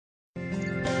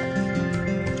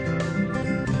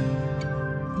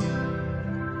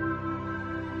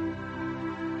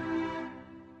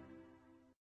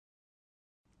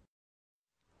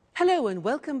Hello and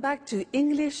welcome back to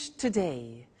English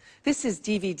Today. This is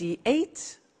DVD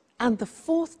 8 and the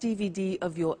fourth DVD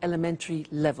of your elementary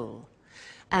level.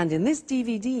 And in this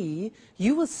DVD,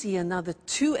 you will see another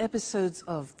 2 episodes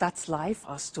of That's Life,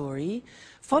 our story,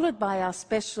 followed by our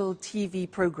special TV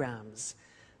programs.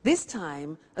 This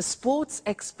time, a sports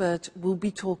expert will be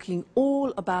talking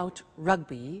all about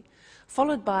rugby,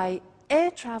 followed by air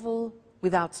travel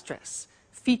without stress,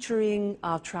 featuring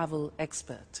our travel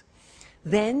expert.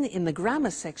 Then, in the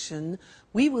grammar section,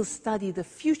 we will study the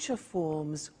future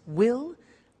forms will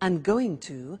and going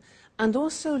to, and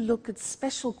also look at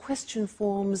special question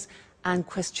forms and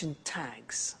question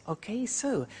tags. Okay,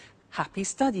 so happy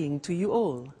studying to you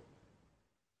all.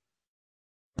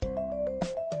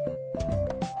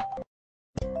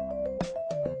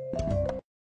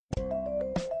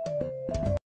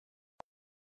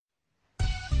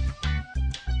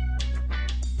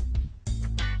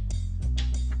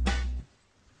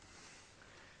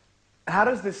 How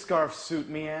does this scarf suit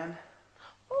me, Anne?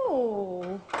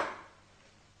 Oh,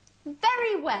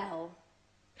 very well.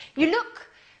 You look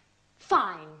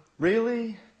fine.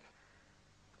 Really?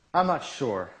 I'm not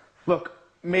sure. Look,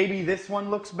 maybe this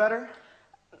one looks better?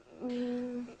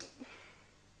 Don't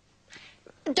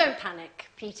panic,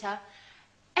 Peter.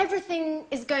 Everything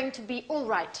is going to be all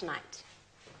right tonight.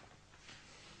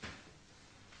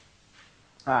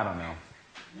 I don't know.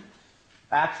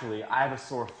 Actually, I have a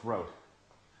sore throat.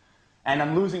 And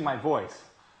I'm losing my voice.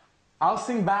 I'll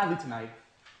sing badly tonight.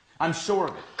 I'm sure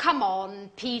of it. Come on,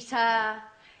 Peter.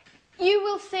 You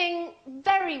will sing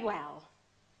very well.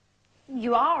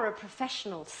 You are a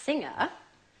professional singer.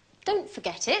 Don't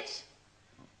forget it.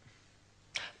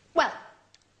 Well,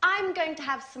 I'm going to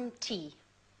have some tea.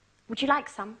 Would you like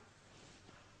some?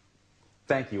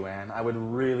 Thank you, Anne. I would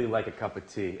really like a cup of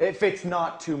tea, if it's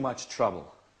not too much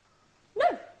trouble.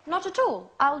 No, not at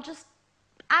all. I'll just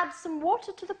add some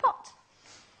water to the pot.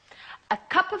 A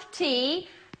cup of tea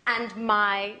and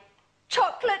my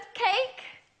chocolate cake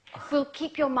will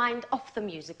keep your mind off the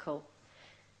musical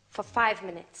for 5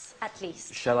 minutes at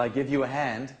least. Shall I give you a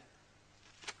hand?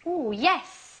 Oh,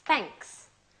 yes, thanks.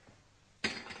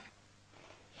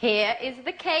 Here is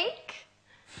the cake.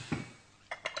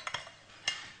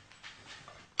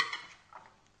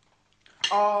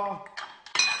 Oh,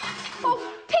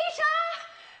 Oh,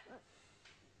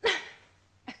 Peter!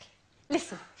 Okay,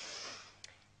 listen.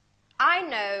 I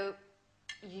know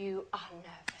you are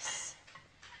nervous,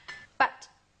 but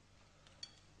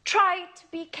try to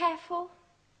be careful,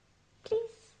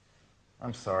 please.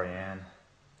 I'm sorry, Anne.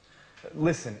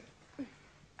 Listen,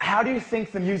 how do you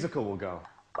think the musical will go?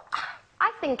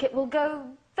 I think it will go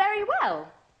very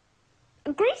well.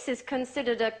 Grease is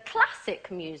considered a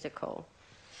classic musical.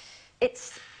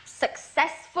 It's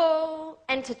successful,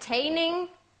 entertaining.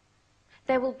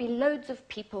 There will be loads of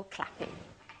people clapping.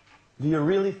 Do you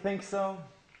really think so?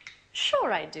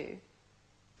 Sure I do.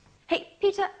 Hey,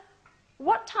 Peter,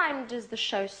 what time does the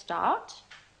show start?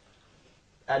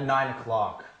 At 9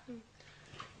 o'clock.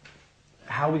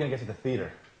 How are we going to get to the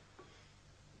theater?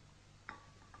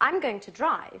 I'm going to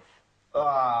drive.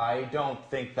 I don't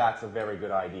think that's a very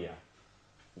good idea.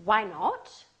 Why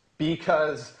not?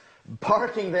 Because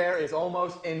parking there is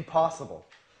almost impossible.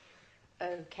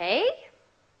 Okay.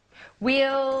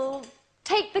 We'll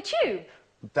take the tube.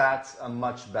 That's a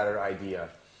much better idea.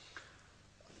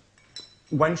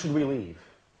 When should we leave?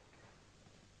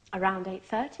 Around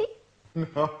 8:30?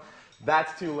 No,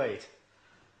 that's too late.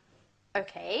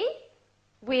 Okay.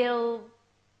 We'll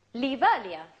leave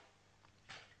earlier.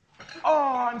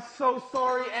 Oh, I'm so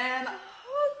sorry, Anne.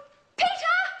 Oh,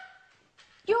 Peter!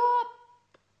 You're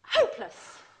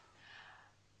hopeless.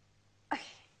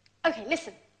 Okay,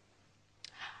 listen.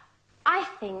 I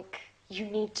think you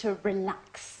need to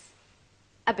relax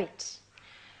a bit.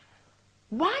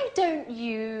 Why don't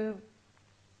you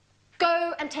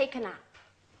go and take a nap?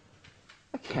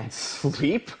 I can't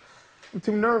sleep. I'm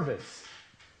too nervous.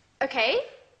 Okay.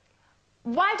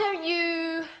 Why don't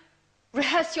you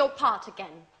rehearse your part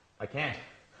again? I can't.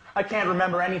 I can't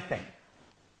remember anything.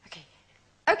 Okay.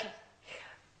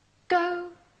 Go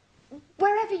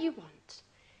wherever you want.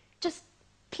 Just,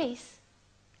 please,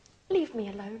 leave me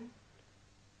alone.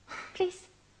 Please.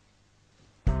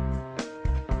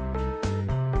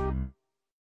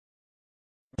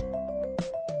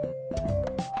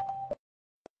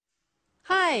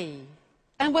 Hi,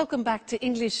 and welcome back to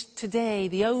English Today,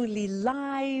 the only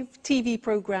live TV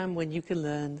program when you can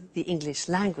learn the English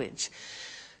language.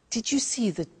 Did you see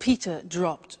that Peter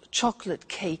dropped chocolate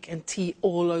cake and tea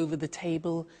all over the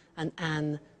table and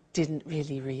Anne didn't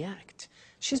really react?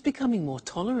 She's becoming more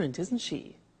tolerant, isn't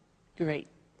she? Great.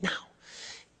 Now,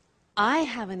 I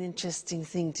have an interesting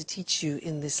thing to teach you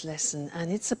in this lesson,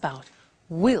 and it's about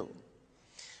will.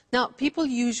 Now, people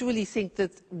usually think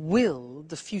that will,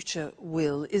 the future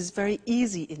will, is very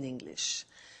easy in English.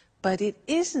 But it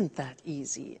isn't that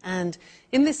easy. And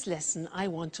in this lesson, I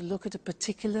want to look at a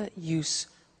particular use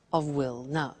of will.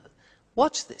 Now,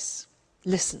 watch this.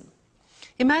 Listen.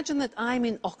 Imagine that I'm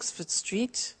in Oxford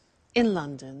Street in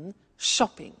London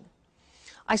shopping.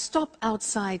 I stop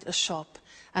outside a shop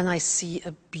and I see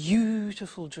a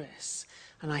beautiful dress.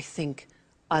 And I think,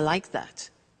 I like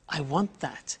that. I want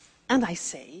that. And I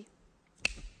say,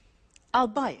 I'll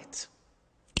buy it.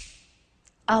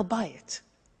 I'll buy it.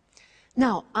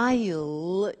 Now,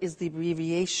 I'll is the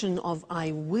abbreviation of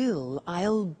I will.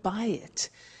 I'll buy it.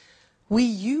 We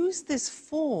use this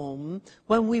form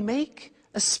when we make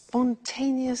a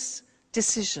spontaneous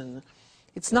decision.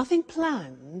 It's nothing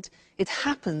planned. It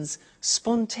happens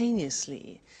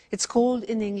spontaneously. It's called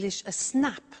in English a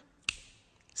snap.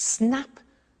 Snap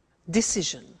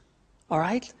decision. All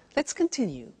right? Let's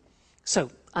continue.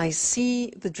 So, I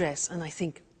see the dress and I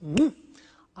think,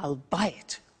 I'll buy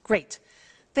it. Great.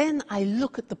 Then I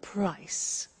look at the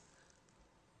price.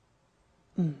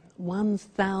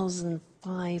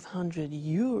 1,500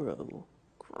 euro.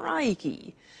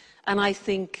 Crikey. And I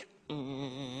think,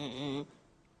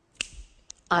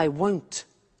 I won't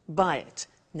buy it.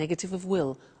 Negative of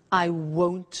will. I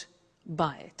won't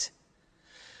buy it.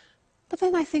 But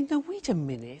then I think, no, wait a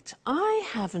minute. I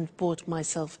haven't bought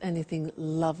myself anything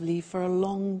lovely for a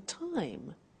long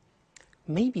time.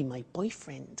 Maybe my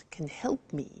boyfriend can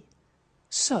help me.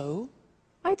 So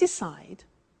I decide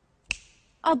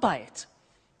I'll buy it.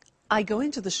 I go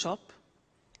into the shop.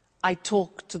 I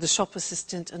talk to the shop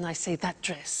assistant and I say, that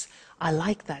dress, I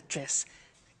like that dress.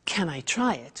 Can I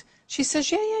try it? She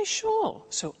says, yeah, sure.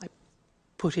 So I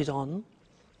put it on,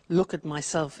 look at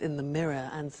myself in the mirror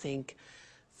and think,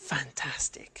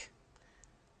 fantastic.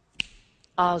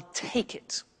 I'll take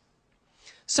it.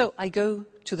 So I go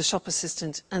to the shop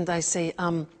assistant and I say,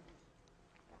 I'll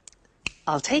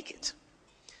take it.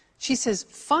 She says,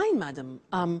 fine, madam.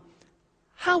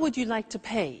 How would you like to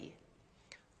pay?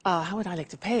 How would I like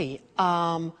to pay?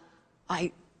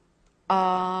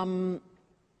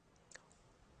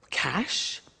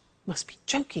 Cash? Must be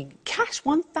joking. Cash?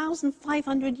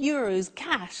 1,500 euros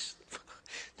cash?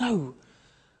 No.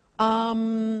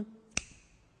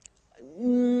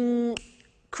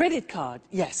 Credit card.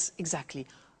 Yes, exactly.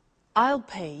 I'll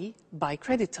pay by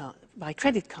credit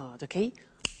card, okay?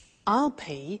 I'll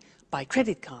pay by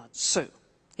credit card. So,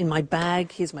 in my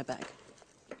bag, here's my bag.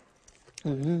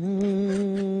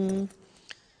 Oh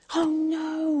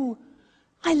no!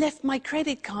 I left my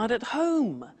credit card at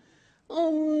home.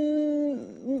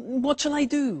 What shall I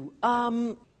do?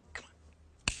 Come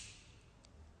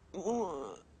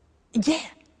on. Yeah,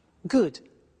 good.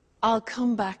 I'll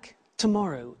come back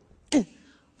tomorrow.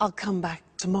 I'll come back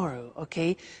tomorrow,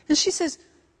 okay? And she says,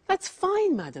 that's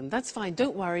fine, madam, that's fine,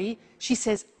 don't worry. She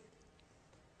says,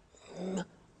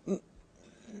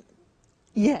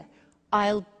 yeah,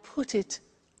 I'll put it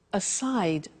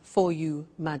aside for you,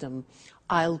 madam.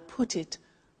 I'll put it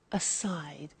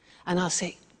aside. And I'll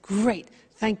say, great,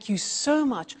 thank you so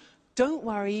much. Don't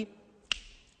worry,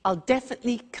 I'll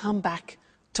definitely come back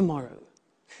tomorrow.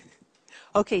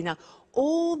 Okay, now,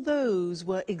 all those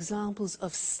were examples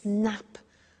of snap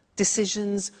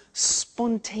decisions,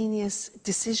 spontaneous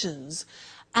decisions,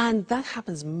 and that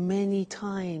happens many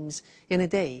times in a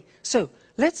day. So,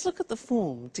 let's look at the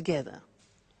form together.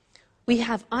 We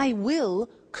have I will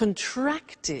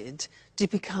contracted to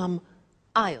become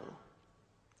I'll.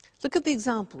 Look at the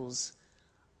examples.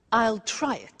 I'll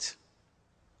try it.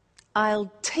 I'll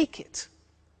take it.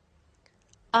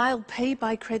 I'll pay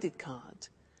by credit card.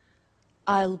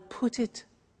 I'll put it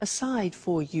aside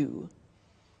for you.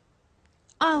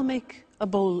 I'll make a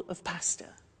bowl of pasta.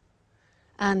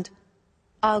 And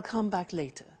I'll come back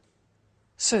later.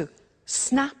 So,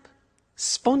 snap,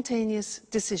 spontaneous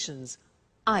decisions.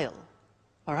 I'll.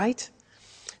 All right?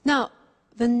 Now,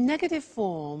 the negative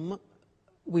form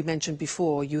we mentioned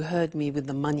before, you heard me with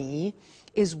the money,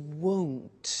 is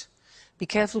won't. Be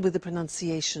careful with the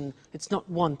pronunciation. It's not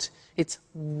want, it's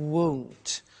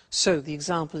won't. So the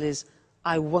example is,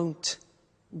 I won't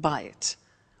buy it.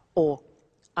 Or,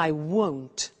 I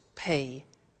won't pay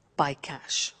by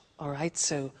cash. All right?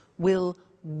 So, will,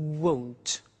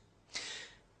 won't.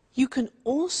 You can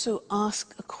also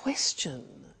ask a question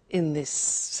in this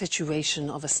situation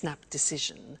of a snap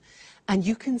decision. And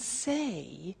you can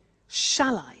say,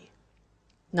 shall I?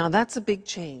 Now that's a big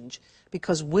change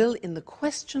because will in the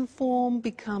question form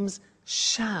becomes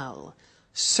shall.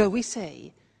 So we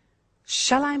say,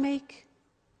 shall I make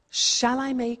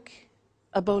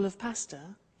a bowl of pasta?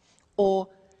 Or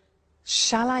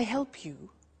shall I help you?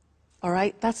 All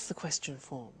right, that's the question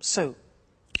form. So,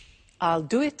 I'll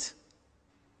do it.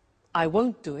 I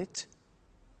won't do it.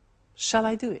 Shall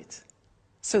I do it?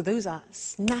 So those are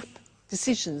snap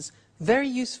decisions, very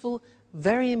useful,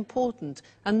 very important,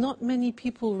 and not many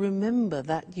people remember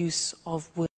that use of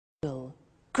will.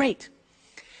 Great.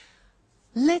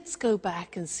 Let's go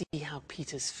back and see how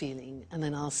Peter's feeling, and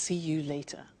then I'll see you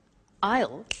later.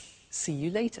 I'll see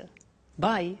you later.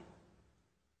 Bye.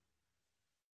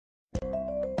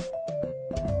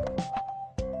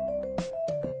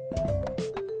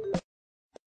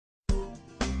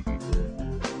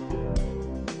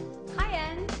 Hi,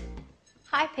 Anne.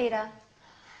 Hi, Peter.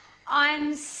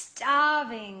 I'm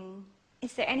starving.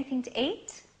 Is there anything to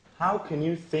eat? How can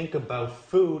you think about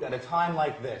food at a time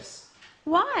like this?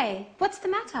 Why? What's the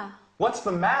matter? What's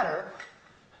the matter?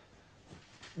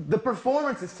 The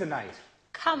performance is tonight.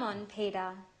 Come on,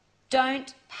 Peter.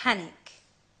 Don't panic.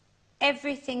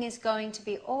 Everything is going to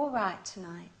be all right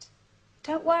tonight.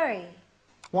 Don't worry.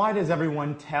 Why does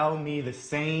everyone tell me the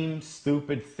same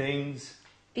stupid things?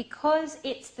 Because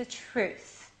it's the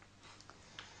truth.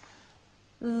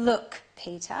 Look,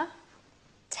 Peter.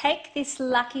 Take this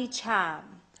lucky charm.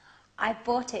 I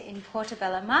bought it in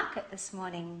Portobello Market this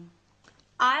morning.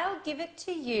 I'll give it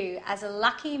to you as a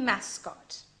lucky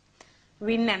mascot.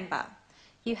 Remember,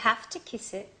 you have to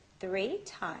kiss it 3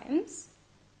 times.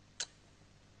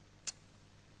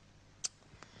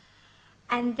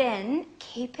 And then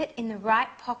keep it in the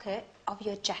right pocket of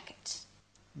your jacket.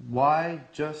 Why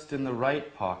just in the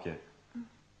right pocket?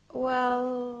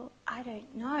 Well, I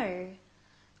don't know.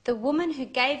 The woman who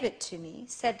gave it to me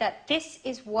said that this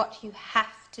is what you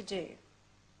have to do.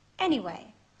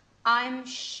 Anyway, I'm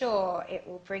sure it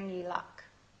will bring you luck.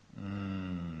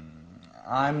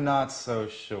 I'm not so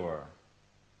sure.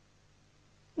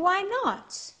 Why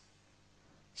not?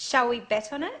 Shall we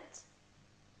bet on it?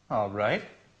 All right.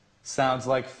 Sounds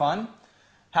like fun.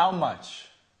 How much?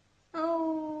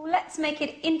 Oh, let's make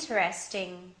it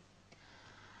interesting.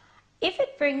 If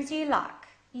it brings you luck,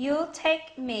 you'll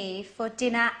take me for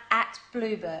dinner at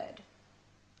Bluebird.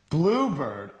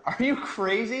 Bluebird? Are you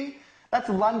crazy? That's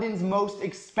London's most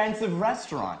expensive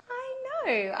restaurant.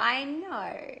 I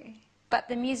know. But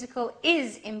the musical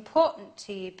is important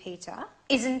to you, Peter,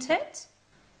 isn't it?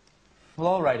 Well,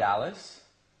 all right, Alice.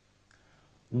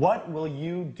 What will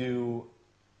you do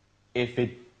if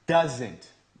it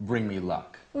doesn't bring me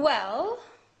luck? Well,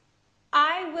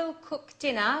 I will cook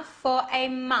dinner for a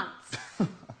month.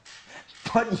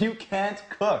 But you can't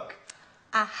cook.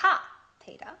 Aha,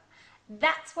 Peter.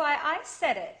 That's why I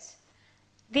said it.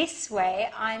 This way,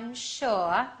 I'm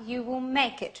sure you will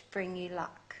make it bring you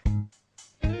luck.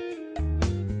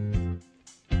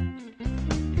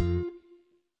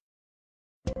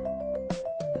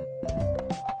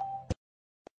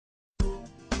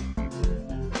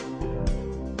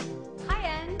 Hi,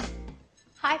 Anne.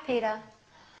 Hi, Peter.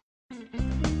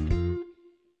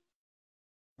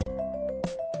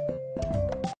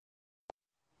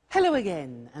 Hello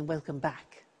again and welcome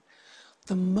back.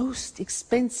 The most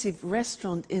expensive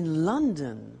restaurant in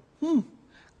London.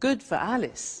 Good for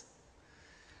Alice.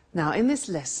 Now, in this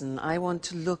lesson, I want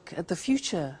to look at the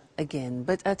future again,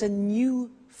 but at a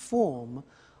new form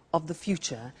of the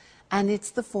future, and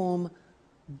it's the form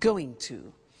going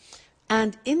to.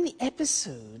 And in the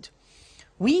episode,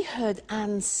 we heard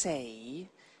Anne say,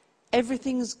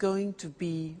 everything's going to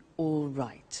be all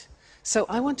right. So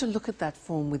I want to look at that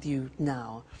form with you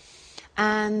now.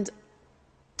 And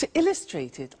to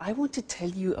illustrate it, I want to tell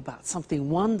you about something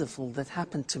wonderful that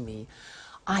happened to me.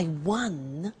 I've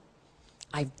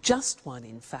just won,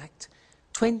 in fact,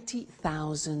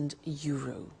 20,000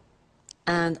 euro.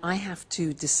 And I have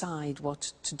to decide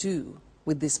what to do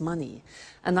with this money.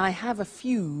 And I have a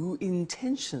few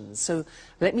intentions, so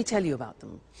let me tell you about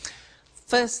them.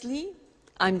 Firstly,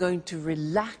 I'm going to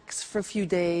relax for a few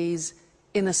days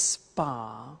in a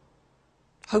spa,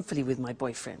 hopefully with my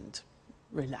boyfriend.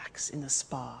 Relax in a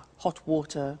spa, hot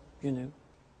water, you know,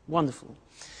 wonderful.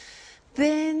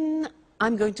 Then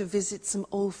I'm going to visit some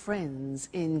old friends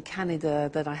in Canada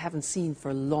that I haven't seen for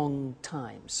a long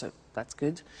time, so that's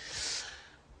good.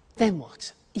 Then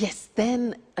what? Yes,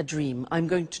 then a dream. I'm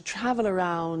going to travel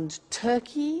around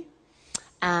Turkey,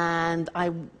 and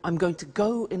I'm going to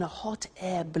go in a hot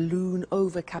air balloon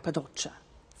over Cappadocia.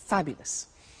 Fabulous.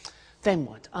 Then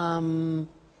what?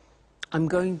 I'm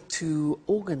going to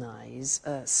organize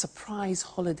a surprise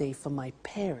holiday for my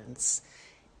parents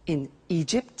in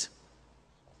Egypt.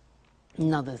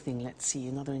 Another thing, let's see,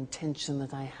 another intention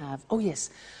that I have. Oh yes,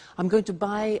 I'm going to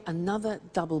buy another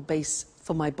double bass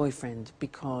for my boyfriend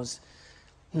because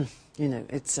You know,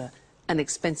 it's an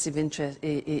expensive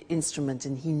instrument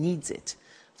and he needs it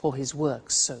for his work.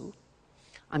 So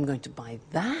I'm going to buy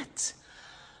that.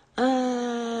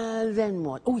 Then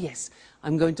what? Oh, yes,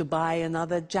 I'm going to buy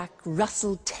another Jack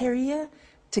Russell Terrier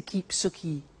to keep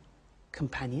Suki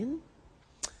companion.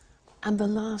 And the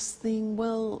last thing,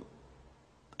 well,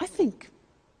 I think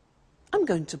I'm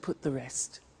going to put the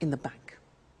rest in the bank.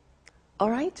 All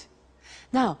right?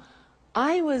 Now,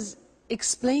 I was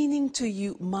explaining to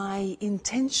you my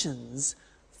intentions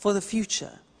for the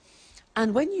future.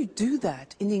 And when you do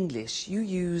that in English, you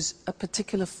use a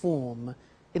particular form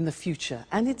in the future,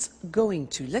 and it's going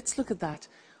to. Let's look at that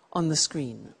on the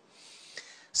screen.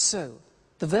 So,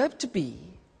 the verb to be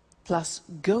plus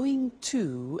going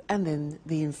to and then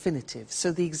the infinitive.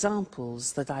 So the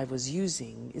examples that I was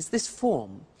using is this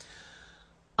form.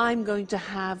 I'm going to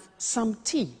have some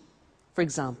tea. For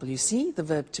example, you see the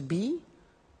verb to be,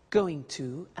 going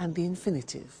to, and the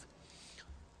infinitive.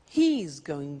 He's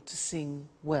going to sing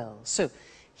well. So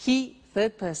he,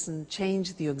 third person,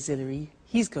 changed the auxiliary.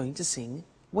 He's going to sing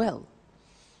well.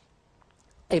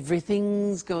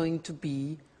 Everything's going to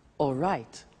be all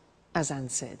right, as Anne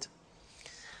said.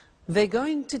 They're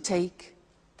going to take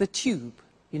the tube,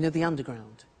 you know, the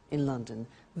underground in London.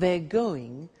 They're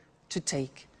going to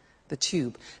take the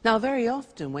tube. Now, very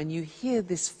often when you hear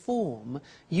this form,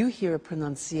 you hear a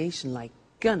pronunciation like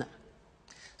gonna.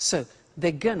 So,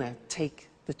 they're gonna take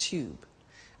the tube.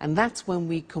 And that's when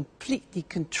we completely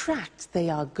contract they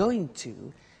are going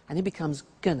to, and it becomes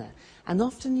gonna. And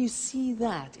often you see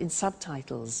that in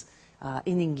subtitles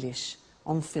in English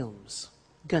on films.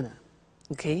 Gonna.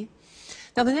 Okay?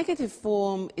 Now, the negative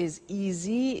form is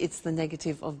easy. It's the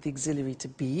negative of the auxiliary to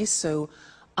be. So,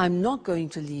 I'm not going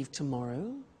to leave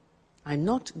tomorrow. I'm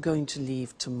not going to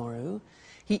leave tomorrow.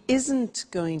 He isn't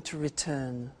going to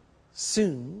return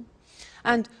soon.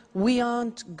 And we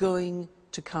aren't going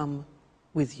to come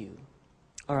with you.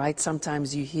 All right?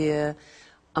 Sometimes you hear,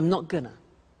 I'm not gonna.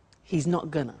 He's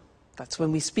not gonna. That's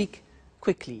when we speak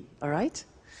quickly. All right?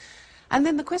 And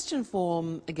then the question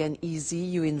form, again, easy.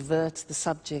 You invert the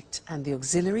subject and the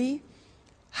auxiliary.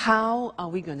 How are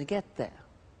we going to get there?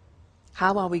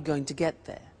 How are we going to get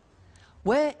there?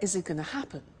 Where is it going to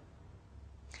happen?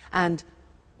 And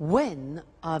when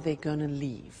are they going to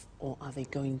leave, or are they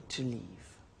going to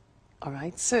leave? All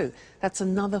right, so that's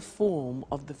another form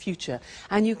of the future.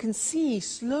 And you can see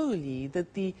slowly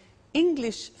that the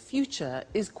English future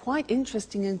is quite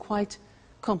interesting and quite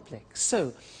complex.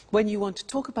 So when you want to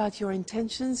talk about your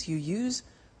intentions, you use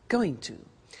going to.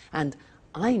 And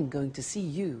I'm going to see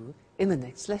you in the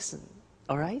next lesson.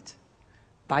 All right?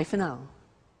 Bye for now.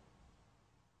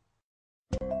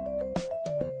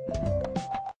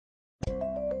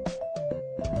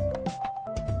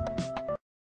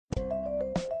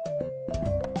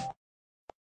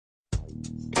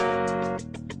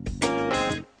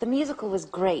 The musical was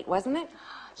great, wasn't it?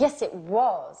 Yes, it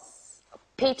was.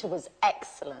 Peter was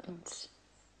excellent.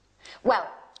 Well,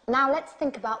 now let's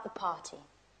think about the party.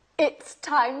 It's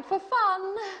time for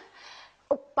fun.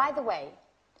 Oh, by the way,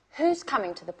 who's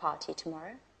coming to the party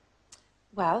tomorrow?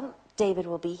 Well, David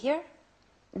will be here.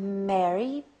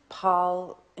 Mary,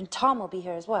 Paul, and Tom will be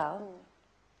here as well.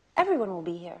 Everyone will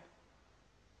be here.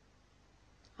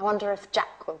 I wonder if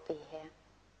Jack will be here.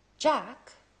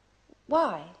 Jack?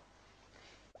 Why?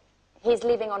 He's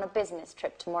leaving on a business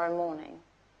trip tomorrow morning.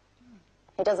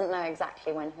 He doesn't know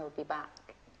exactly when he'll be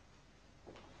back.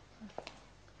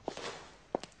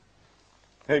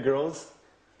 Hey, girls.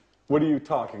 What are you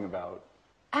talking about?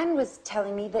 Anne was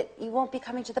telling me that you won't be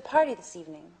coming to the party this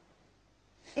evening.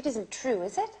 It isn't true,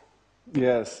 is it?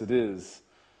 Yes, it is.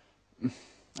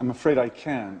 I'm afraid I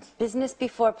can't. Business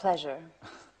before pleasure.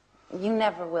 You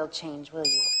never will change, will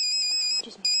you?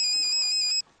 Excuse me.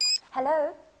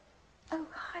 Hello? Oh,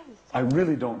 hi. I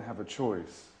really don't have a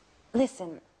choice.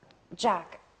 Listen,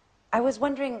 Jack, I was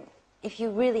wondering if you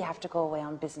really have to go away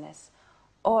on business,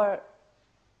 or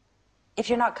if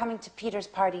you're not coming to Peter's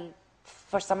party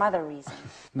for some other reason.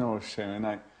 No,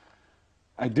 Sharon,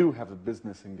 I do have a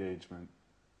business engagement.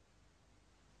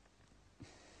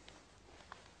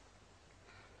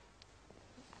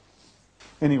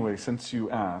 Anyway, since you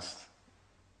asked,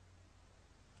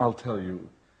 I'll tell you.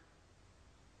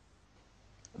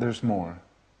 There's more.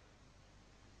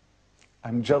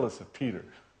 I'm jealous of Peter.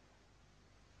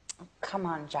 Oh, come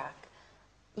on, Jack.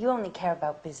 You only care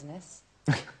about business.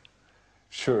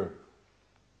 Sure.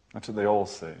 That's what they all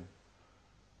say.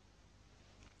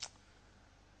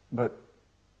 But,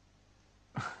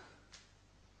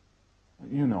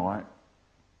 you know,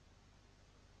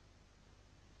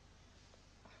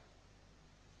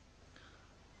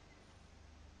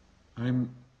 I'm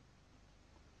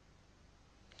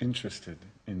interested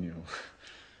in you.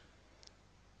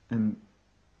 And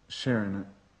Sharon,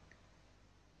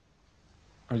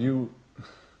 are you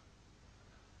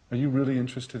really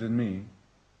interested in me?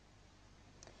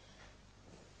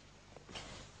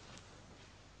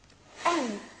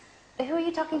 Anne, who are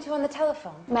you talking to on the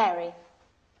telephone? Mary.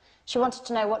 She wanted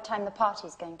to know what time the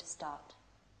party's going to start.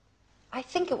 I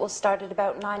think it will start at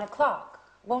about 9 o'clock,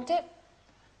 won't it?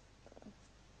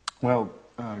 Well,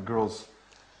 girls,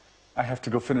 I have to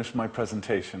go finish my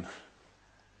presentation.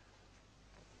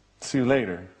 See you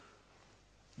later.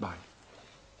 Bye.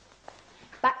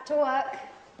 Back to work.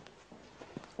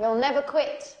 You'll never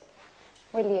quit,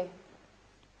 will you?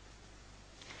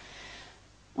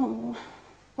 Oh,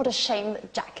 what a shame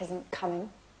that Jack isn't coming.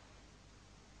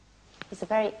 He's a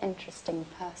very interesting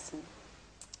person.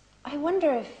 I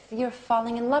wonder if you're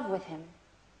falling in love with him.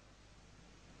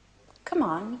 Come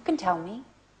on, you can tell me.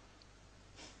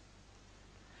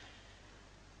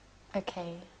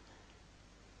 Okay.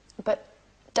 But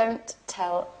don't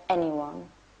tell anyone.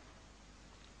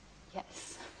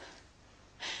 Yes.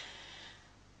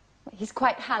 He's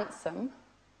quite handsome.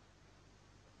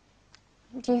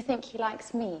 Do you think he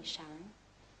likes me, Sharon?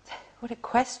 What a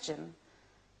question.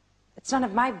 It's none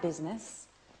of my business.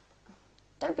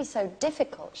 Don't be so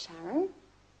difficult, Sharon.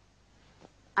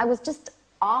 I was just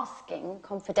asking,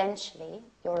 confidentially,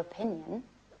 your opinion.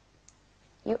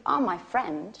 You are my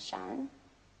friend, Sharon.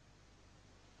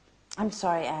 I'm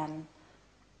sorry, Anne.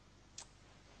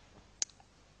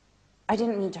 I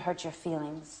didn't mean to hurt your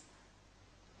feelings.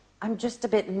 I'm just a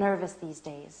bit nervous these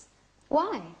days.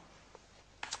 Why?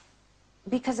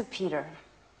 Because of Peter.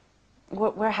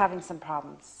 We're having some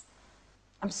problems.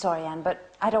 I'm sorry, Anne,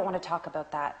 but I don't want to talk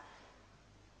about that.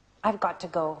 I've got to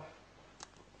go.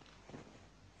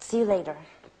 See you later.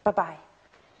 Bye-bye.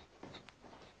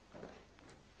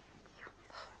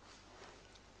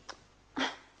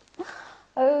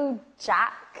 Oh,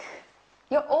 Jack,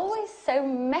 you're always so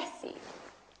messy.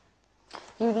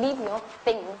 You leave your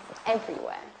things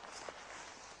everywhere.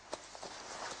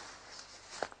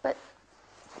 But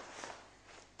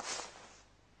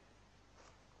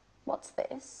what's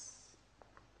this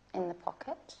in the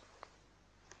pocket?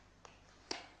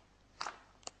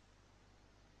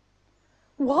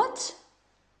 What?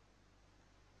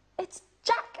 It's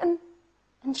Jack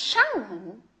and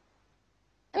Sharon.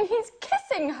 And he's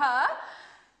kissing her.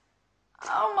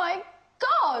 Oh my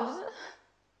God.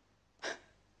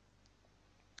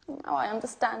 Now I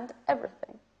understand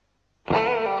everything.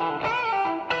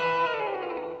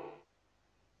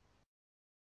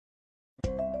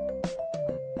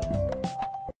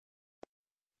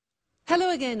 Hello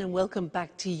again and welcome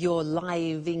back to your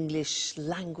live English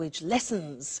language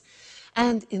lessons.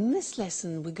 And in this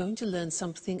lesson, we're going to learn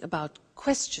something about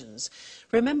questions.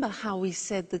 Remember how we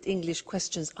said that English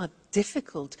questions are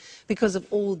difficult because of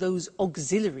all those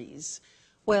auxiliaries?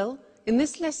 Well, in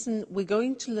this lesson, we're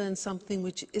going to learn something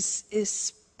which is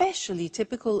especially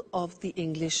typical of the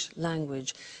English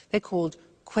language. They're called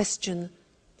question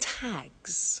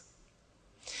tags.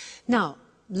 Now,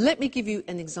 let me give you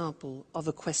an example of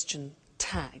a question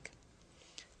tag.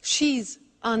 She's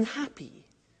unhappy,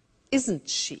 isn't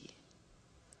she?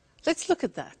 Let's look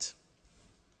at that.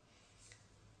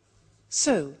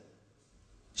 So,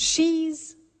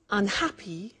 she's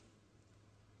unhappy,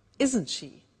 isn't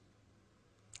she?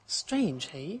 Strange,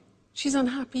 hey? She's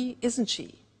unhappy, isn't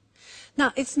she?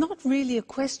 Now, it's not really a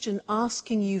question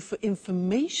asking you for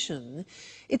information.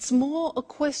 It's more a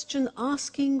question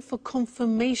asking for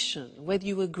confirmation, whether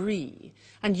you agree.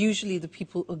 And usually the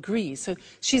people agree. So,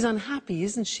 she's unhappy,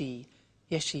 isn't she?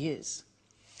 Yes, she is.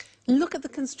 Look at the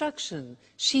construction.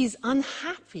 She's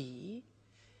unhappy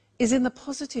is in the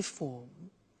positive form.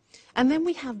 And then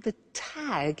we have the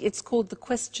tag. It's called the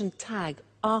question tag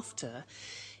after,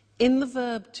 in the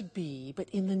verb to be, but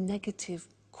in the negative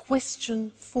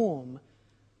question form.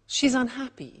 She's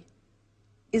unhappy,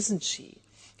 isn't she?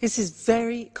 This is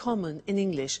very common in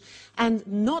English and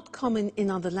not common in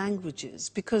other languages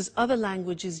because other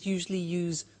languages usually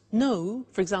use no.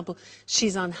 For example,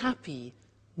 she's unhappy.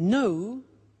 No,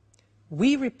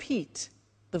 we repeat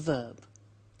the verb.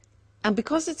 And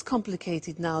because it's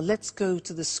complicated now, let's go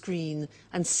to the screen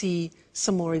and see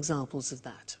some more examples of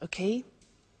that, okay?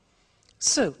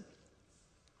 So,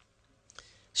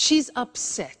 she's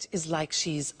upset is like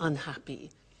she's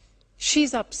unhappy.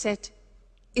 She's upset,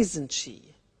 isn't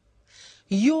she?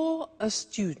 You're a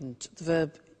student, the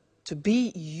verb to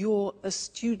be, you're a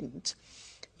student.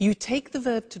 You take the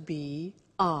verb to be,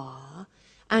 are,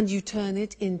 and you turn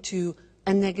it into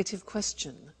a negative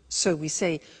question. So we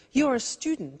say, you're a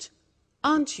student,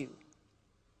 aren't you?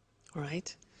 All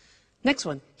right? Next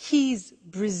one. He's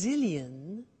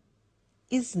Brazilian,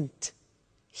 isn't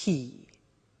he?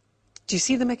 Do you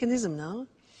see the mechanism now?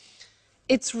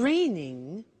 It's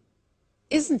raining,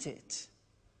 isn't it?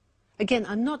 Again,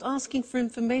 I'm not asking for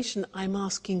information, I'm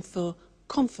asking for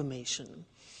confirmation.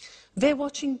 They're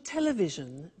watching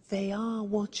television. They are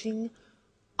watching,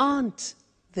 aren't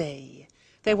they?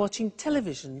 They're watching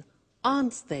television,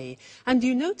 aren't they? And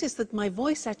you notice that my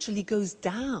voice actually goes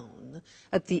down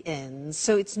at the end,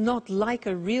 so it's not like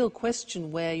a real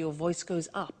question where your voice goes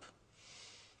up.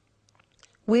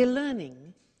 We're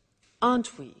learning,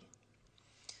 aren't we?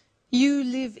 You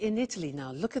live in Italy.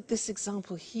 Now, look at this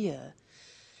example here.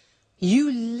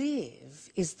 You live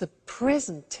is the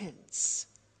present tense,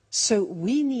 so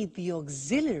we need the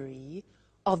auxiliary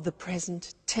of the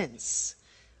present tense,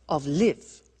 of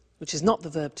live, which is not the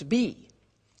verb to be.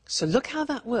 So look how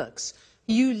that works.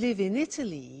 You live in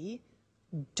Italy,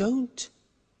 don't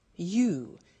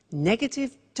you?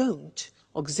 Negative don't.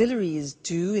 Auxiliary is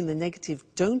do in the negative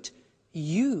don't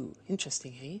you.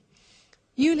 Interesting, hey?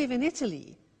 You live in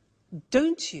Italy,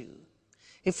 don't you?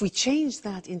 If we change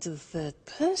that into the third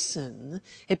person,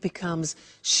 it becomes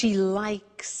she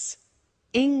likes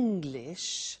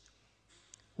English.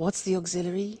 What's the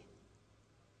auxiliary?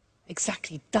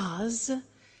 Exactly, does.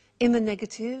 In the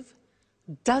negative,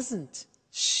 doesn't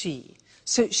she?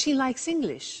 So she likes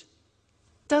English,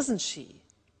 doesn't she?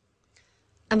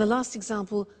 And the last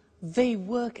example, they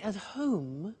work at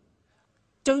home,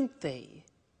 don't they?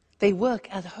 They work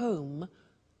at home,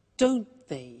 don't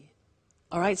they?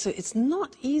 All right, so it's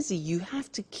not easy. You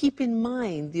have to keep in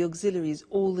mind the auxiliaries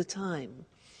all the time.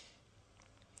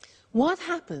 What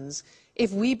happens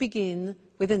if we begin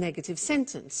with a negative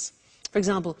sentence? For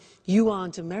example, you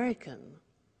aren't American.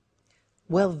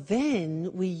 Well, then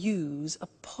we use a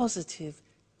positive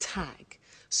tag.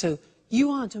 So,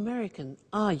 you aren't American,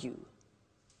 are you?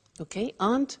 Okay,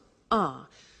 aren't, are.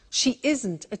 She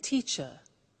isn't a teacher.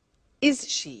 Is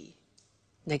she?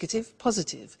 Negative,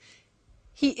 positive.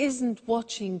 He isn't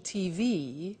watching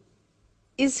TV,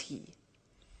 is he?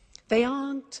 They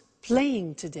aren't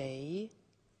playing today,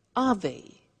 are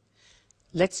they?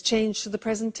 Let's change to the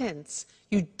present tense.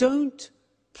 You don't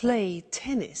play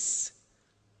tennis,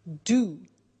 do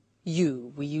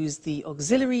you? We use the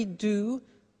auxiliary do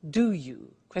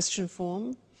you? Question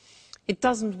form. It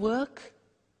doesn't work,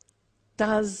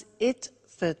 does it?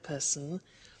 Third person.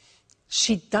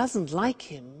 She doesn't like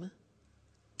him,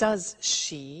 does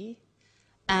she?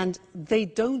 And they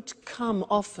don't come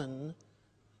often,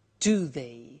 do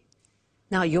they?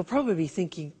 Now, you're probably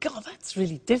thinking, God, that's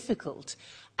really difficult.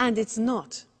 And it's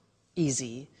not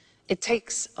easy. It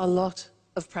takes a lot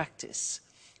of practice.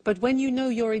 But when you know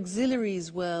your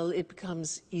auxiliaries well, it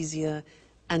becomes easier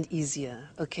and easier.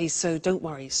 Okay, so don't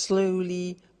worry,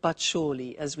 slowly but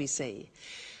surely, as we say.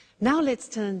 Now let's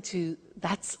turn to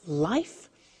that's life,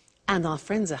 and our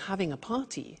friends are having a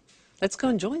party. Let's go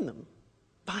and join them.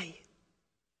 Bye.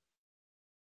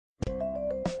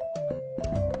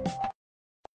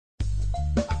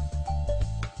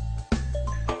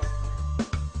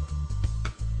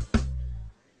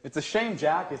 It's a shame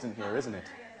Jack isn't here, isn't it?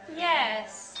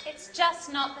 Yes, it's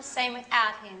just not the same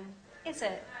without him, is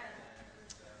it?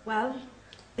 Well,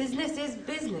 business is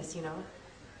business, you know.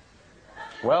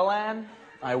 Well, Anne,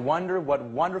 I wonder what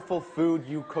wonderful food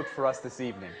you cooked for us this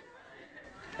evening.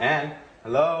 Anne,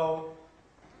 hello?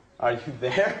 Are you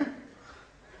there?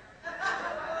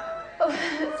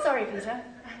 Oh, sorry, Peter.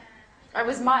 I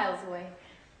was miles away.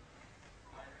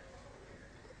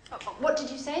 What did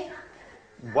you say?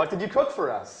 What did you cook for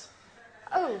us?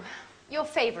 Oh, your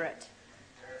favorite.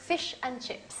 Fish and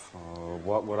chips. Oh,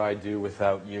 what would I do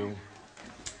without you?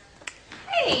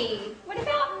 Hey, what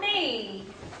about me?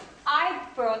 I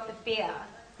brought the beer.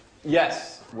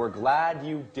 Yes, we're glad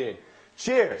you did.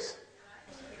 Cheers!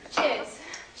 Cheers.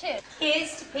 Cheers.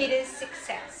 Here's to Peter's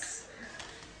success.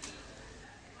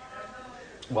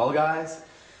 Well, guys,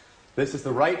 this is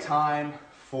the right time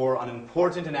for an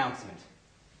important announcement.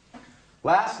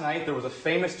 Last night, there was a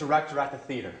famous director at the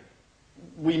theater.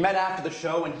 We met after the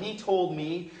show, and he told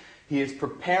me he is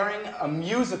preparing a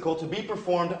musical to be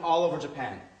performed all over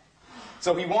Japan.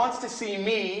 So he wants to see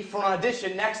me for an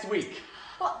audition next week.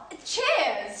 Well,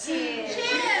 cheers. Cheers.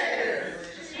 Cheers.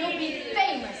 You'll be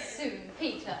famous soon,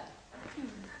 Peter.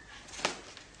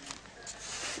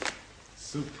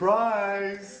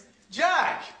 Surprise!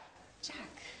 Jack!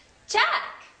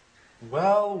 Jack!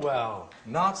 Well, well,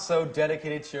 not so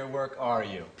dedicated to your work, are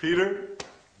you? Peter,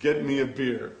 get me a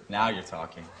beer. Now you're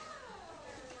talking.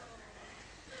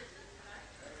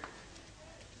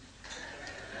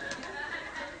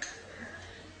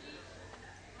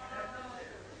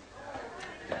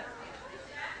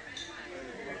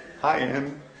 Hi,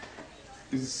 Anne.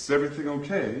 Is everything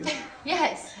okay?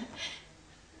 Yes.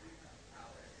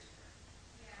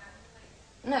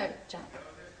 No, Jack.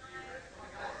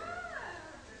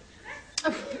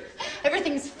 Oh,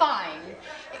 everything's fine.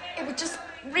 It was just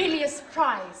really a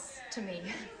surprise to me.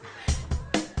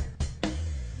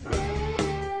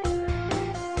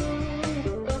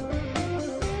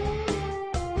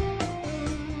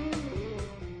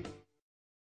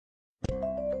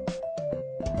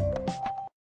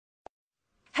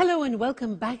 Hello and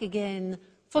welcome back again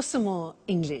for some more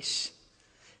English.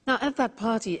 Now, at that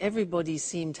party, everybody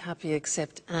seemed happy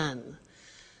except Anne.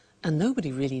 And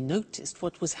nobody really noticed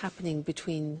what was happening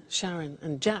between Sharon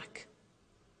and Jack.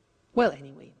 Well,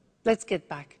 anyway, let's get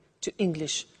back to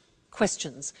English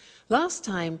questions. Last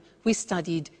time we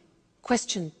studied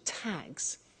question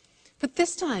tags. But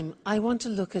this time I want to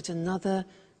look at another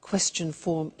question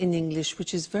form in English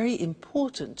which is very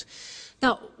important.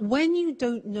 Now, when you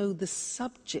don't know the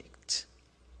subject,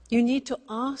 you need to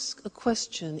ask a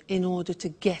question in order to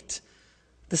get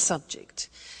the subject.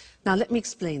 Now, let me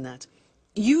explain that.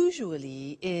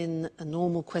 Usually in a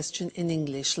normal question in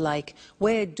English, like,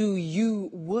 where do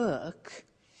you work?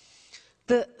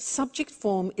 The subject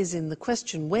form is in the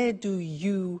question, where do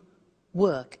you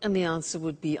work? And the answer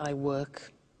would be, I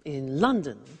work in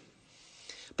London.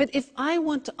 But if I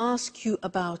want to ask you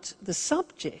about the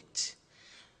subject,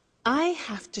 I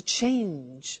have to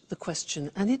change the question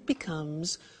and it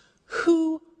becomes,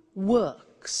 who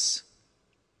works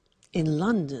in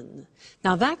London?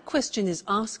 Now that question is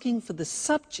asking for the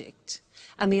subject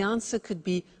and the answer could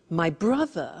be, my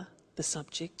brother, the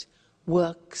subject,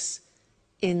 works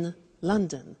in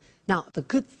London. Now the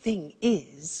good thing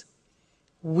is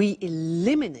we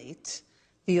eliminate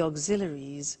the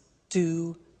auxiliaries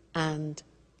do and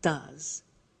does.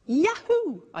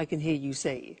 Yahoo! I can hear you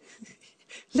say.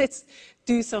 Let's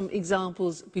do some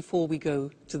examples before we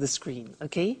go to the screen,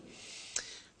 okay?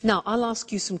 Now, I'll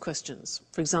ask you some questions.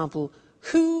 For example,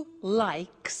 who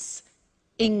likes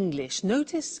English?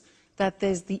 Notice that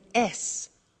there's the S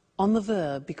on the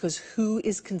verb because who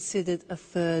is considered a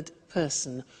third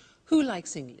person. Who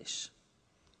likes English?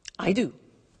 I do.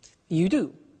 You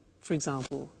do, for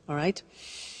example, all right?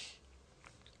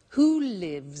 Who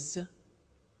lives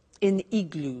in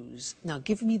igloos? Now,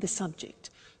 give me the subject.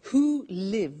 Who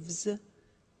lives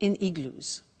in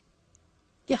igloos?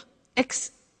 Yeah,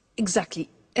 exactly.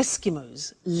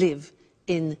 Eskimos live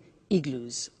in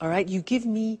igloos, all right? You give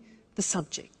me the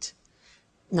subject.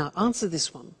 Now, answer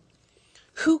this one.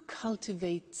 Who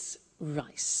cultivates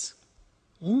rice?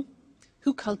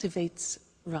 Who cultivates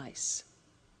rice?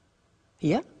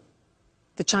 Yeah?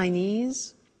 The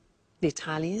Chinese, the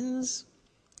Italians,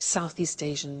 Southeast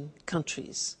Asian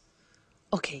countries.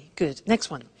 Okay, good.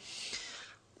 Next one.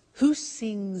 Who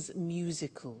sings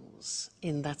musicals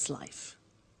in That's Life?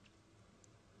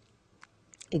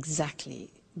 Exactly.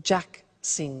 Jack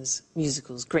sings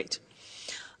musicals. Great.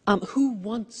 Who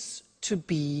wants to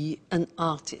be an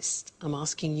artist? I'm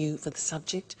asking you for the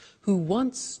subject. Who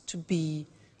wants to be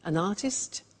an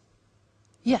artist?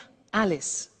 Yeah,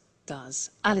 Alice does.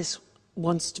 Alice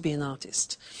wants to be an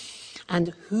artist. And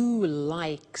who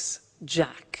likes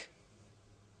Jack?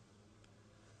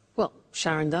 Well,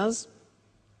 Sharon does,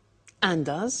 Anne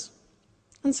does,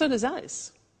 and so does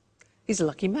Alice. He's a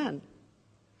lucky man.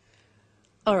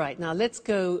 All right, now let's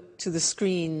go to the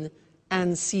screen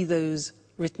and see those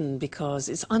written because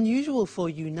it's unusual for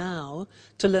you now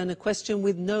to learn a question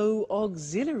with no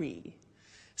auxiliary.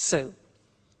 So,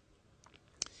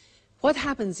 what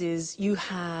happens is you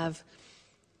have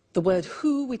the word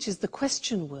who, which is the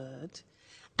question word,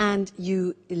 and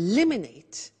you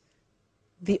eliminate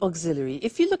the auxiliary.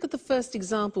 If you look at the first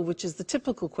example, which is the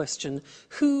typical question,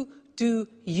 who do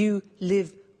you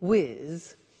live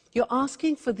with? You're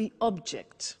asking for the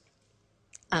object.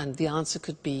 And the answer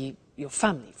could be your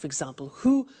family, for example.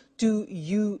 Who do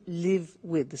you live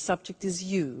with? The subject is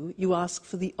you. You ask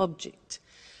for the object.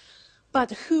 But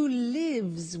who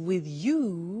lives with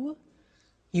you?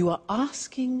 You are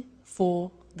asking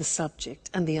for the subject.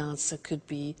 And the answer could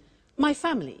be my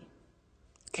family.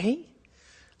 Okay?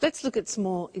 Let's look at some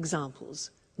more examples.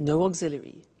 No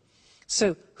auxiliary.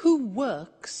 So, who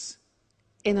works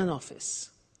in an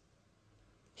office?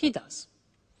 He does.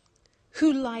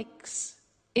 Who likes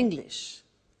English?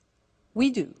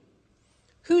 We do.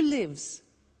 Who lives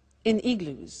in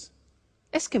igloos?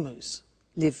 Eskimos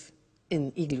live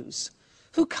in igloos.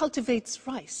 Who cultivates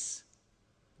rice?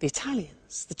 The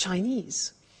Italians, the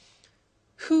Chinese.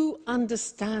 Who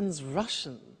understands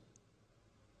Russian?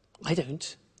 I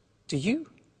don't. Do you?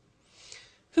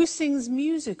 Who sings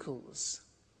musicals?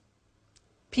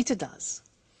 Peter does.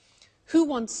 Who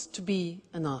wants to be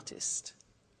an artist?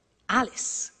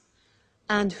 Alice.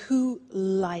 And who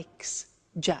likes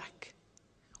Jack?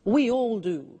 We all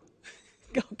do.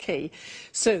 Okay,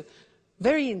 so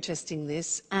very interesting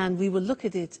this, and we will look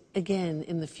at it again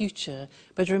in the future.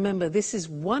 But remember, this is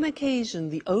one occasion,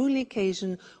 the only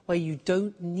occasion where you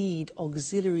don't need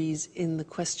auxiliaries in the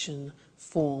question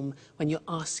form when you're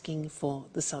asking for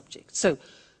the subject. So,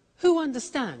 who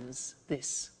understands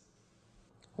this?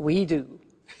 We do.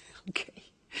 Okay.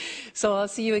 So I'll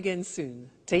see you again soon.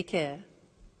 Take care.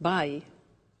 Bye.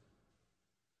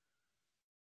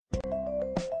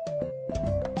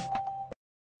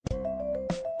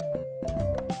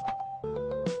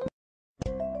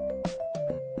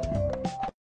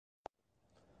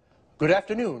 Good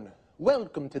afternoon.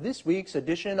 Welcome to this week's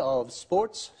edition of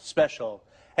Sports Special.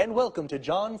 And welcome to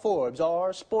John Forbes,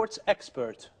 our sports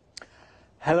expert.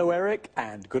 Hello, Eric,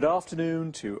 and good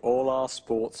afternoon to all our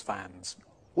sports fans.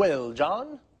 Well,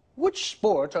 John, which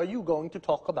sport are you going to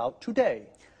talk about today?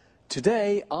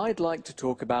 Today, I'd like to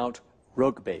talk about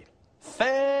rugby.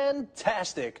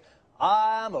 Fantastic!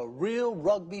 I'm a real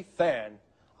rugby fan.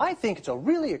 I think it's a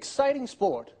really exciting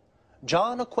sport.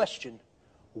 John, a question.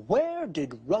 Where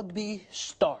did rugby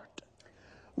start?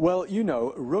 Well, you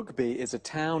know, Rugby is a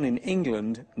town in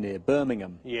England near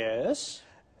Birmingham. Yes?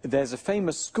 There's a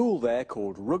famous school there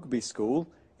called Rugby School.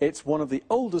 It's one of the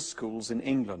oldest schools in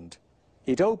England.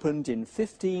 It opened in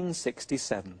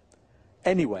 1567.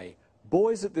 Anyway,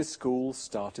 boys at this school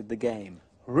started the game.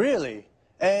 Really?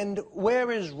 And where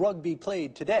is rugby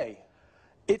played today?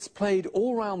 It's played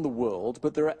all around the world,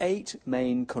 but there are 8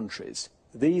 main countries.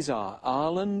 These are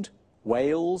Ireland,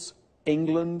 Wales,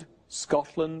 England,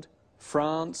 Scotland,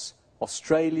 France,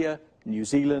 Australia, New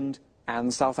Zealand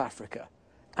and South Africa.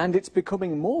 And it's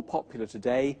becoming more popular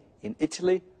today in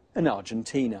Italy and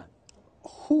Argentina.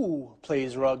 Who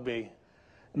plays rugby?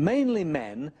 Mainly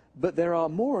men, but there are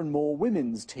more and more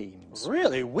women's teams.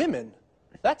 Really, women?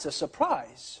 That's a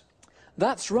surprise.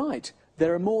 That's right.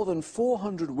 There are more than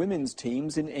 400 women's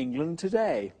teams in England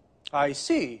today. I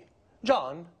see.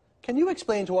 John, can you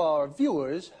explain to our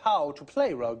viewers how to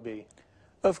play rugby?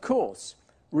 Of course.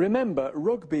 Remember,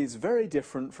 rugby is very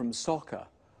different from soccer.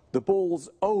 The ball's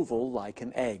oval like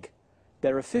an egg.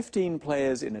 There are 15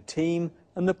 players in a team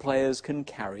and the players can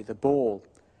carry the ball.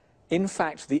 In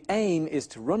fact, the aim is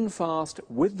to run fast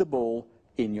with the ball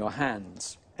in your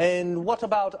hands. And what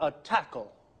about a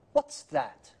tackle? What's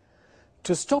that?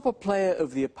 To stop a player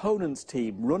of the opponent's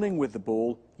team running with the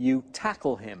ball, you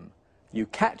tackle him. You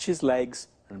catch his legs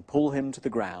and pull him to the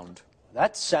ground.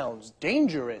 That sounds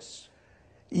dangerous.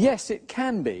 Yes, it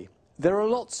can be. There are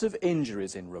lots of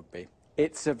injuries in rugby.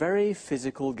 It's a very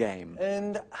physical game.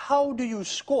 And how do you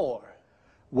score?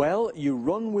 Well, you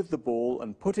run with the ball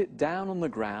and put it down on the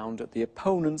ground at the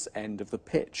opponent's end of the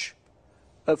pitch.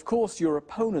 Of course, your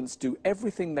opponents do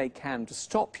everything they can to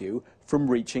stop you from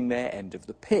reaching their end of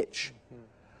the pitch.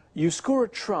 You score a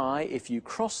try if you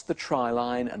cross the try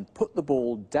line and put the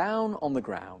ball down on the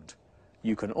ground.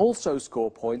 You can also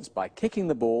score points by kicking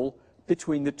the ball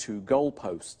between the 2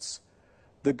 goalposts.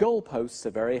 The goalposts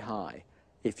are very high.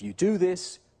 If you do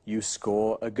this, you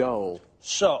score a goal.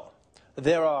 So,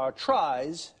 there are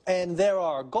tries and there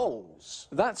are goals.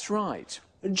 That's right.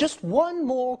 Just one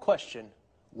more question.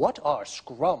 What are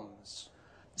scrums?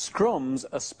 Scrums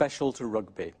are special to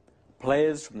rugby.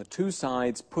 Players from the 2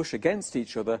 sides push against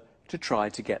each other to try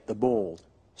to get the ball.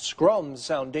 Scrums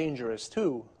sound dangerous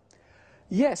too.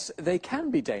 Yes, they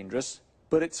can be dangerous,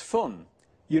 but it's fun.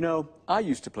 You know, I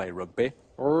used to play rugby.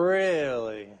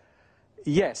 Really?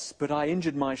 Yes, but I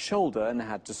injured my shoulder and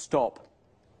had to stop.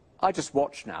 I just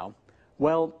watch now.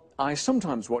 Well, I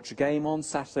sometimes watch a game on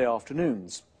Saturday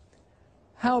afternoons.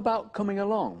 How about coming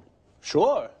along?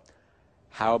 Sure.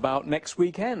 How about next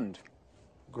weekend?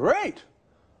 Great.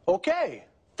 Okay.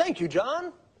 Thank you,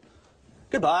 John.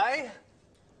 Goodbye.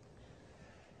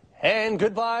 And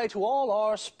goodbye to all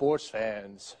our sports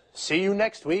fans. See you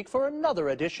next week for another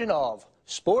edition of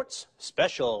Sports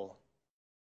Special.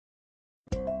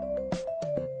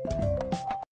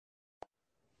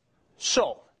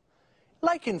 So,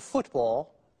 like in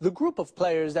football, the group of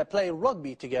players that play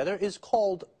rugby together is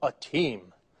called a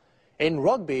team. In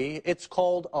rugby, it's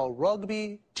called a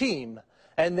rugby team,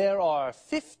 and there are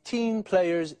 15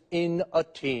 players in a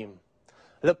team.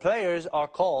 The players are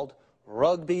called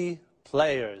rugby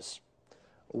players.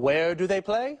 Where do they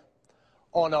play?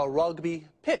 On a rugby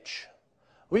pitch.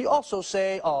 We also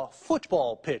say a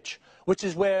football pitch, which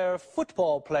is where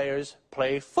football players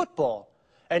play football,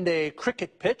 and a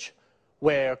cricket pitch,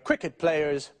 where cricket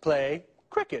players play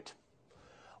cricket.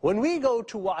 When we go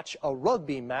to watch a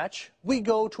rugby match, we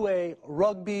go to a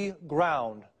rugby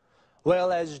ground.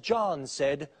 Well, as John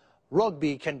said,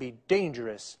 rugby can be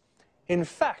dangerous. In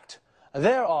fact,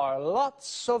 there are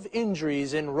lots of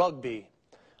injuries in rugby.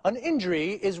 An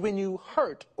injury is when you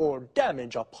hurt or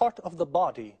damage a part of the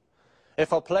body.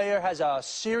 If a player has a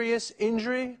serious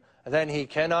injury, then he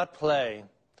cannot play.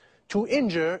 To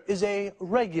injure is a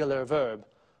regular verb.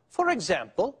 For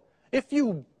example, if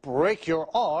you break your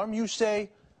arm, you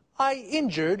say, "I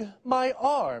injured my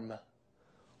arm."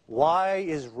 Why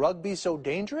is rugby so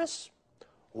dangerous?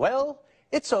 Well,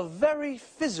 it's a very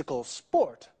physical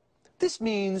sport. This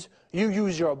means you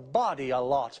use your body a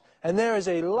lot, and there is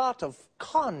a lot of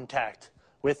contact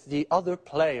with the other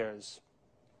players.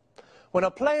 When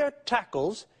a player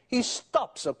tackles, he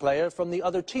stops a player from the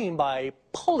other team by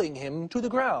pulling him to the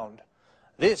ground.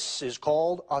 This is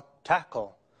called a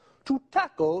tackle. To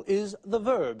tackle is the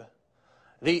verb.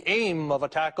 The aim of a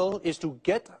tackle is to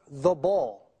get the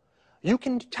ball. You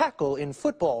can tackle in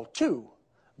football too,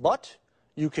 but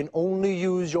you can only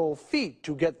use your feet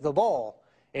to get the ball.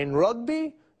 In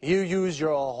rugby, you use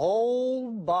your whole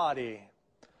body.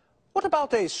 What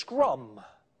about a scrum?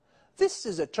 This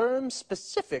is a term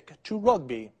specific to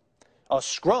rugby. A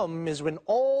scrum is when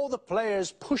all the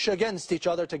players push against each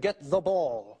other to get the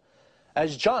ball.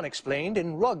 As John explained,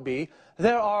 in rugby,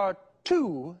 there are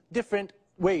two different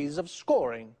ways of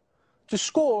scoring. To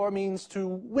score means to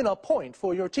win a point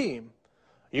for your team.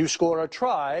 You score a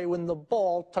try when the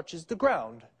ball touches the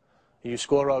ground. You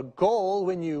score a goal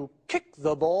when you kick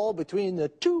the ball between the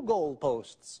two goal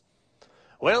posts.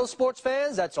 Well, sports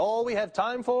fans, that's all we have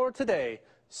time for today.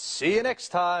 See you next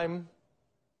time.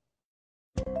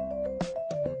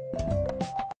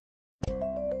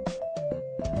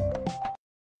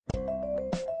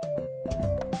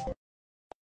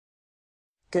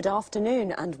 Good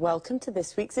afternoon and welcome to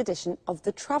this week's edition of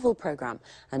the Travel Programme.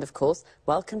 And of course,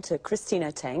 welcome to Christina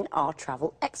Teng, our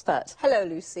travel expert. Hello,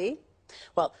 Lucy.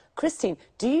 Well, Christine,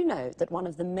 do you know that one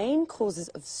of the main causes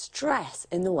of stress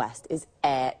in the West is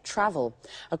air travel,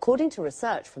 according to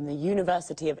research from the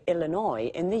University of Illinois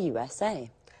in the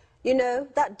USA? You know,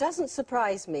 that doesn't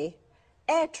surprise me.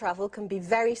 Air travel can be a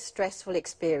very stressful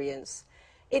experience.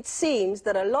 It seems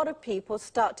that a lot of people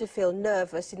start to feel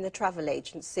nervous in the travel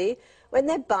agency when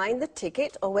they're buying the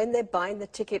ticket or when they're buying the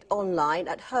ticket online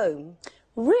at home.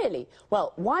 Really?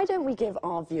 Well, why don't we give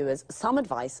our viewers some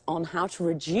advice on how to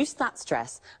reduce that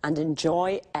stress and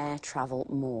enjoy air travel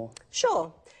more?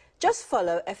 Sure. Just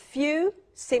follow a few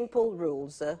simple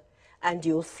rules and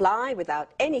you'll fly without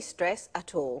any stress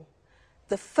at all.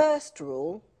 The first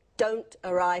rule, don't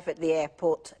arrive at the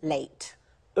airport late.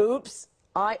 Oops,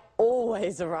 I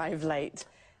always arrive late.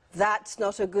 That's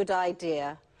not a good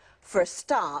idea. For a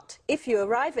start, if you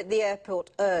arrive at the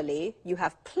airport early, you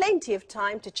have plenty of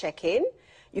time to check in.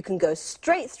 You can go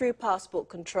straight through passport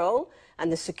control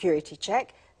and the security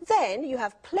check. Then you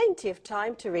have plenty of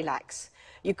time to relax.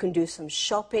 You can do some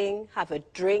shopping, have a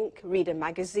drink, read a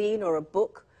magazine or a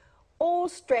book, all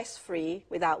stress-free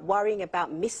without worrying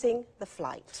about missing the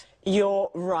flight.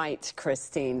 You're right,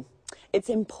 Christine. It's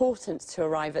important to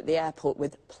arrive at the airport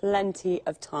with plenty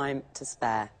of time to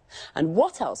spare. And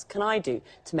what else can I do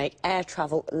to make air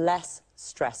travel less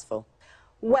stressful?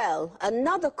 Well,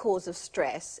 another cause of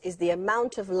stress is the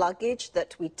amount of luggage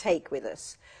that we take with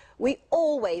us. We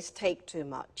always take too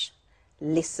much.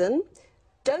 Listen,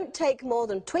 don't take more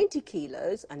than 20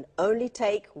 kilos and only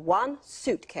take one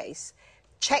suitcase.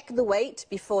 Check the weight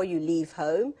before you leave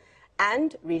home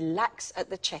and relax at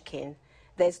the check-in.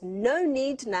 There's no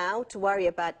need now to worry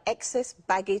about excess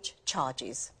baggage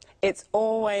charges. It's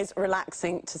always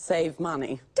relaxing to save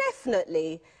money.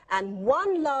 Definitely. And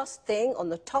one last thing on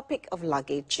the topic of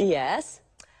luggage. Yes?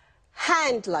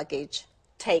 Hand luggage.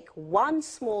 Take one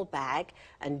small bag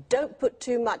and don't put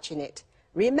too much in it.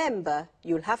 Remember,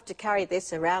 you'll have to carry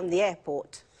this around the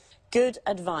airport. Good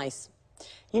advice.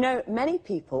 You know, many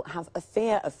people have a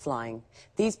fear of flying.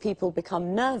 These people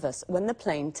become nervous when the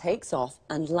plane takes off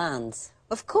and lands.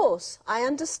 Of course, I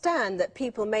understand that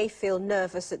people may feel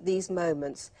nervous at these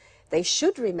moments. They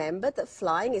should remember that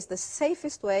flying is the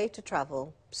safest way to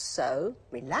travel. So,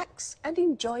 relax and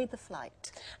enjoy the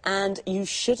flight. And you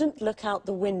shouldn't look out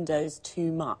the windows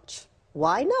too much.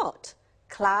 Why not?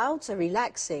 Clouds are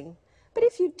relaxing. But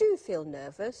if you do feel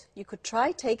nervous, you could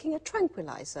try taking a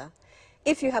tranquilizer.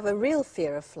 If you have a real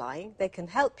fear of flying, they can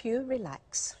help you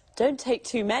relax. Don't take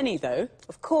too many, though.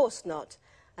 Of course not.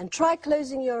 And try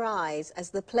closing your eyes as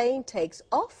the plane takes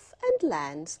off and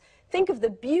lands. Think of the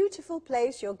beautiful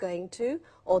place you're going to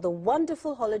or the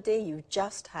wonderful holiday you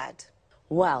just had.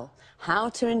 Well, how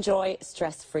to enjoy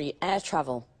stress-free air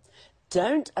travel.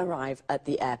 Don't arrive at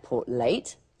the airport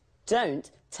late.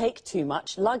 Don't take too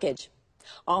much luggage.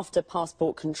 After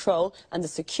passport control and the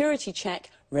security check,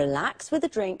 relax with a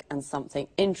drink and something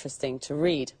interesting to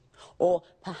read. Or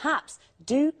perhaps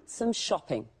do some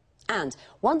shopping. And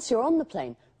once you're on the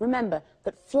plane, remember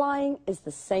that flying is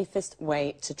the safest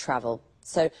way to travel.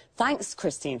 So thanks,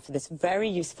 Christine, for this very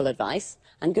useful advice,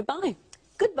 and goodbye.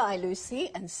 Goodbye, Lucy,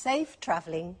 and safe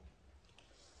travelling.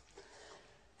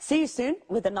 See you soon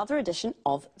with another edition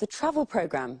of the Travel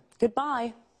Programme.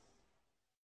 Goodbye.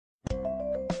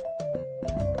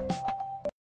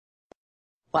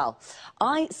 Well,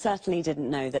 I certainly didn't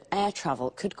know that air travel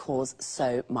could cause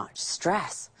so much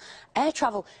stress. Air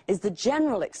travel is the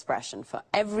general expression for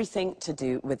everything to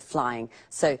do with flying.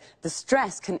 So the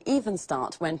stress can even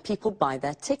start when people buy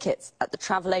their tickets at the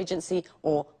travel agency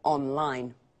or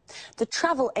online. The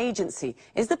travel agency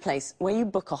is the place where you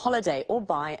book a holiday or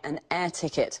buy an air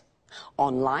ticket.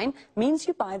 Online means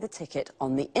you buy the ticket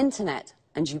on the internet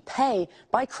and you pay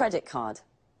by credit card.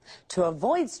 To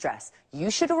avoid stress, you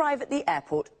should arrive at the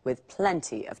airport with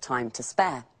plenty of time to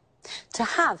spare. To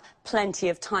have plenty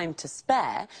of time to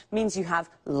spare means you have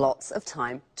lots of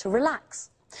time to relax.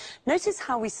 Notice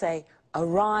how we say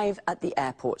arrive at the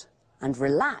airport, and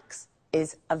relax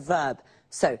is a verb.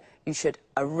 So you should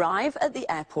arrive at the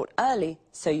airport early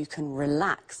so you can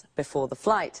relax before the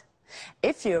flight.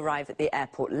 If you arrive at the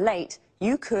airport late,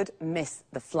 you could miss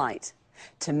the flight.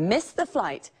 To miss the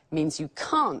flight means you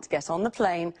can't get on the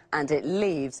plane and it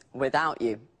leaves without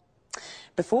you.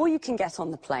 Before you can get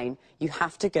on the plane, you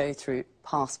have to go through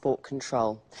passport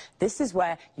control. This is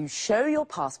where you show your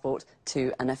passport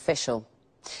to an official.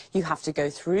 You have to go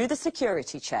through the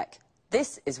security check.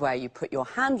 This is where you put your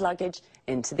hand luggage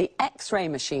into the X-ray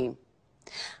machine.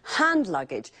 Hand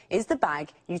luggage is the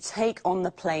bag you take on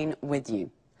the plane with you.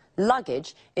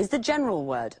 Luggage is the general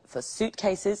word for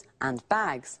suitcases and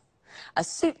bags. A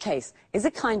suitcase is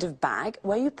a kind of bag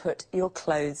where you put your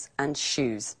clothes and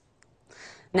shoes.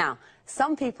 Now,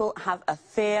 some people have a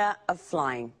fear of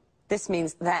flying. This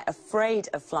means they're afraid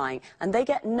of flying and they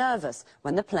get nervous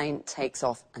when the plane takes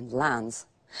off and lands.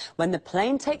 When the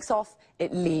plane takes off,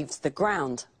 it leaves the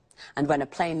ground. And when a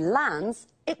plane lands,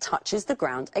 it touches the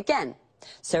ground again.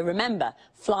 So remember,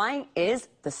 flying is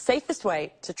the safest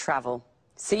way to travel.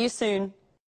 See you soon.